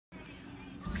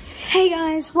Hey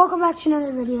guys, welcome back to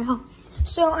another video.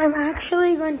 So I'm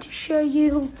actually going to show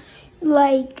you,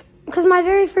 because my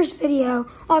very first video,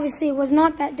 obviously, was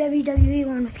not that WWE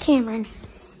one with Cameron.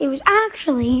 It was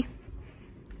actually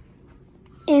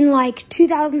in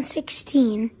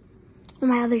 2016 on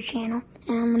my other channel,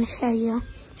 and I'm going to show you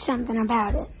something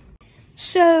about it.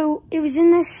 So it was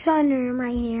in this sunroom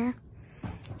right here,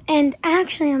 and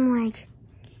actually I'm like,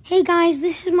 hey guys,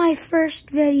 this is my first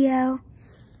video.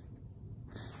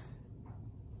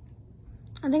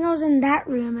 I think I was in that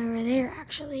room over there,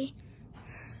 actually.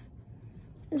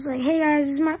 It was like, hey guys,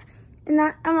 this is my,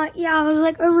 I'm like, yeah, I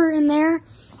was over in there,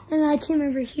 and then I came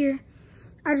over here.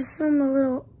 I just filmed a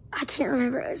little, I can't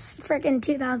remember, it was freaking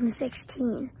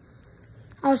 2016.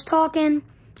 I was talking,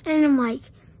 and I'm like,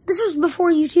 this was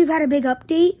before YouTube had a big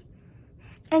update,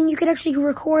 and you could actually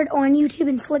record on YouTube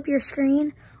and flip your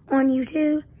screen on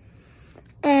YouTube.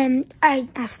 And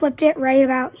I flipped it right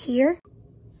about here.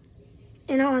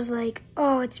 And I was like,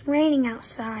 oh, it's raining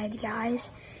outside,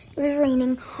 guys. It was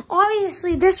raining.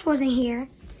 Obviously, this wasn't here,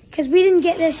 because we didn't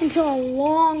get this until a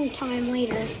long time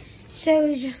later. So it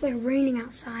was just raining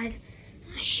outside.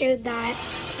 I showed that.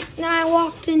 Then I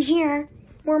walked in here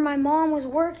where my mom was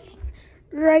working,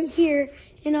 right here.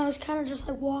 And I was kind of just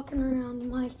walking around.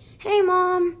 I'm like, hey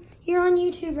mom, you're on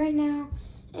YouTube right now.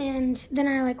 And then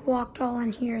I walked all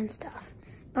in here and stuff.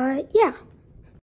 But yeah.